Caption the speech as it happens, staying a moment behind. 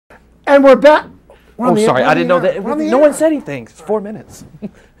And we're back. Oh, sorry, I didn't know that. No one said anything. It's 4 minutes.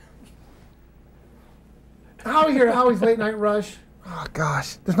 Howie here, Howie's Late Night Rush. Oh,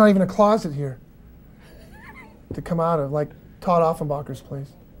 gosh. There's not even a closet here to come out of, like Todd Offenbacher's place.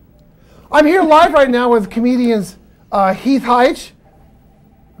 I'm here live right now with comedians Heath Hyche,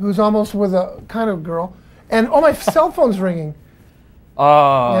 who's almost with a kind of girl, and oh, my cell phone's ringing.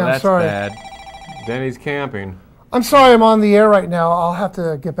 Oh, yeah, that's sorry. bad. Denny's camping. I'm sorry I'm on the air right now. I'll have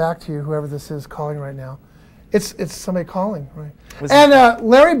to get back to you, whoever this is calling right now. It's somebody calling, right? And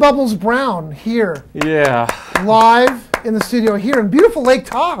Larry Bubbles Brown here. Yeah. Live in the studio here in beautiful Lake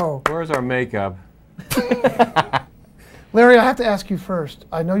Tahoe. Where's our makeup? Larry, I have to ask you first.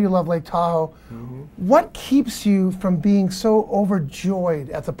 I know you love Lake Tahoe. Mm-hmm. What keeps you from being so overjoyed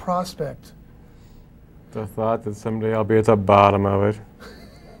at the prospect? The thought that someday I'll be at the bottom of it.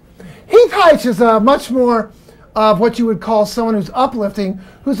 Heath Hyche is much more of what you would call someone who's uplifting,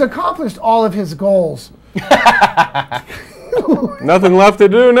 who's accomplished all of his goals. Nothing left to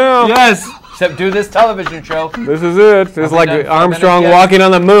do now. Yes, except do this television show. This is it. It's like Armstrong walking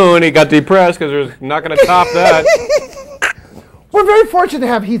on the moon. He got depressed because there's not going to top that. We're very fortunate to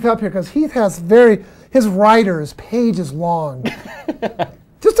have Heath up here because Heath has his writer's page is long.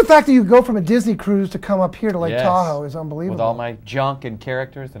 Just the fact that you go from a Disney cruise to come up here to Lake Tahoe is unbelievable. With all my junk and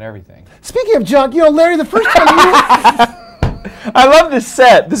characters and everything. Speaking of junk, you know, Larry, the first time you... I love this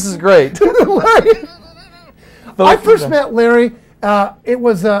set. This is great. Larry, I first met Larry. It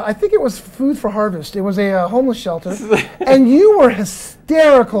was, I think it was Food for Harvest. It was a homeless shelter. And you were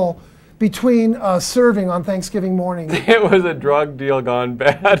hysterical between serving on Thanksgiving morning. It was a drug deal gone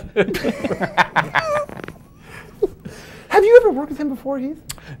bad. Have you ever worked with him before, Heath?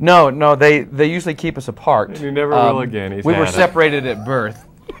 No, they usually keep us apart. And you never will again. We were separated at birth.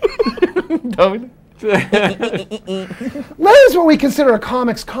 Larry's what we consider a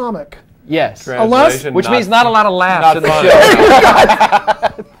comic's comic. Yes. Which means not a lot of laughs in the show.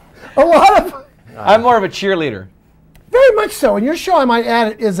 A lot of... I'm more of a cheerleader. Very much so. And your show, I might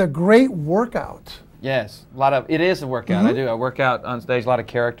add, is a great workout. Yes, it is a workout. Mm-hmm. I work out on stage, a lot of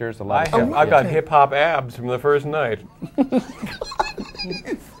characters, a lot of I've got hip-hop abs from the first night.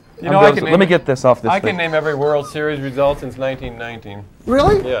 Let me get this off this I can name every World Series result since 1919.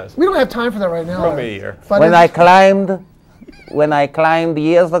 Really? Yes. We don't have time for that right now. Throw me a year. When I climbed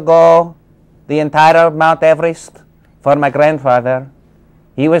years ago the entire Mount Everest for my grandfather,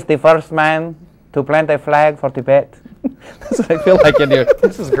 he was the first man to plant a flag for Tibet. That's what I feel like in here.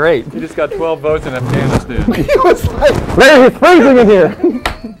 This is great. You just got 12 votes in Afghanistan. He was like, Larry, it's freezing in here.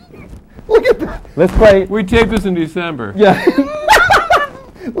 Look at that. Let's play. We taped this in December. Yeah.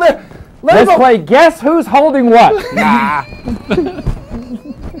 Let's play Guess Who's Holding What? Nah.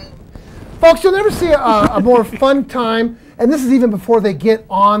 Folks, you'll never see a more fun time, and this is even before they get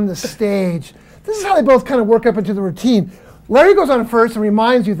on the stage. This is how they both kind of work up into the routine. Larry goes on first and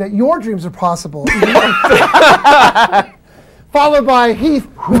reminds you that your dreams are possible. Followed by Heath,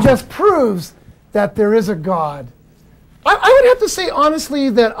 who just proves that there is a God. I would have to say, honestly,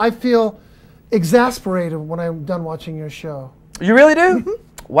 that I feel exasperated when I'm done watching your show. You really do? Mm-hmm.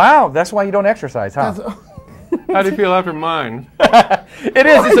 Wow, that's why you don't exercise, huh? How do you feel after mine? It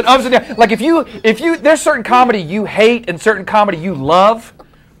is. It's an ups and downs. Like if you, there's certain comedy you hate and certain comedy you love.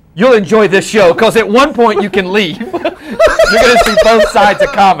 You'll enjoy this show because at one point you can leave. You're going to see both sides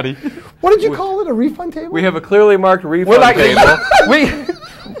of comedy. What did you call it? A refund table? We have a clearly marked refund table.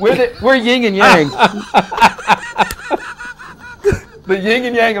 We're yin and yang. The yin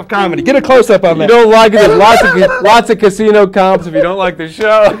and yang of comedy. Get a close up on that. You don't like it? There's lots of casino comps if you don't like the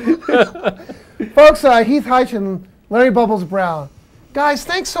show. Folks, Heath Hyche and Larry Bubbles Brown. Guys,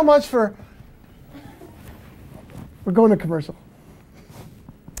 thanks so much for... We're going to commercial.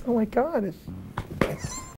 Oh my God.